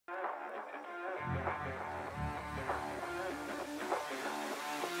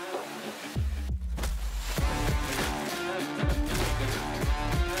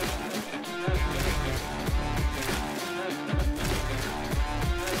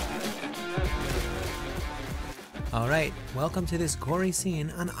Alright, welcome to this gory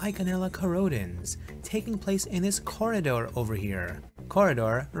scene on Eikenella corrodens, taking place in this corridor over here.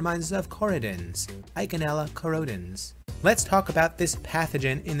 Corridor reminds us of corrodens, Eikenella corrodens. Let's talk about this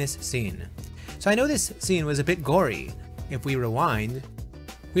pathogen in this scene. So I know this scene was a bit gory. If we rewind,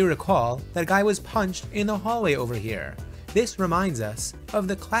 we recall that a guy was punched in the hallway over here. This reminds us of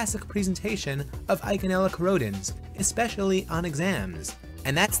the classic presentation of Eikenella corrodens, especially on exams.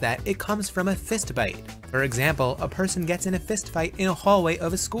 And that's that it comes from a fist bite. For example, a person gets in a fist fight in a hallway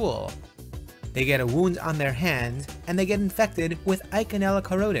of a school. They get a wound on their hand, and they get infected with Eikenella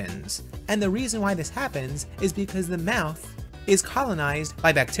corrodens. And the reason why this happens is because the mouth is colonized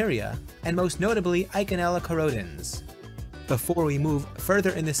by bacteria, and most notably Eikenella corrodens. Before we move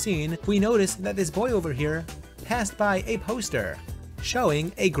further in the scene, we notice that this boy over here passed by a poster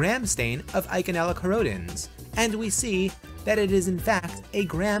showing a gram stain of Eikenella corrodens, and we see that it is in fact a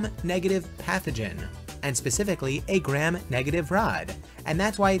gram-negative pathogen, and specifically a gram-negative rod, and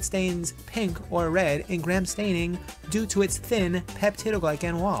that's why it stains pink or red in gram staining due to its thin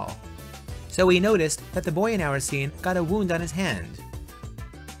peptidoglycan wall. So we noticed that the boy in our scene got a wound on his hand,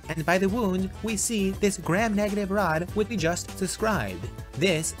 and by the wound we see this gram-negative rod which we just described.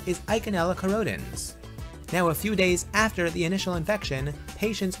 This is Eikenella corrodens. Now, a few days after the initial infection,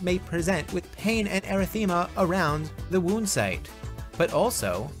 patients may present with pain and erythema around the wound site, but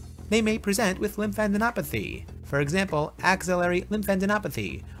also they may present with lymphadenopathy. For example, axillary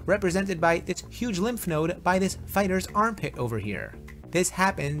lymphadenopathy, represented by this huge lymph node by this fighter's armpit over here. This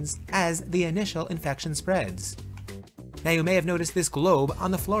happens as the initial infection spreads. Now, you may have noticed this globe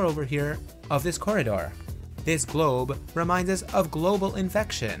on the floor over here of this corridor. This globe reminds us of global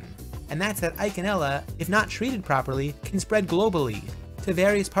infection. And that's that Eikenella, if not treated properly, can spread globally to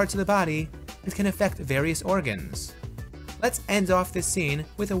various parts of the body and can affect various organs. Let's end off this scene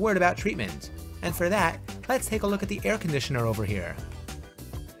with a word about treatment. And for that, let's take a look at the air conditioner over here.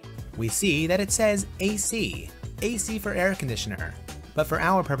 We see that it says AC, AC for air conditioner. But for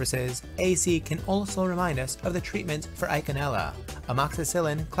our purposes, AC can also remind us of the treatment for Eikenella,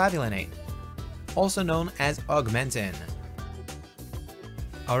 amoxicillin clavulinate, also known as Augmentin.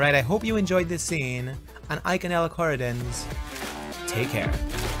 Alright, I hope you enjoyed this scene on Eikenella corrodens. Take care.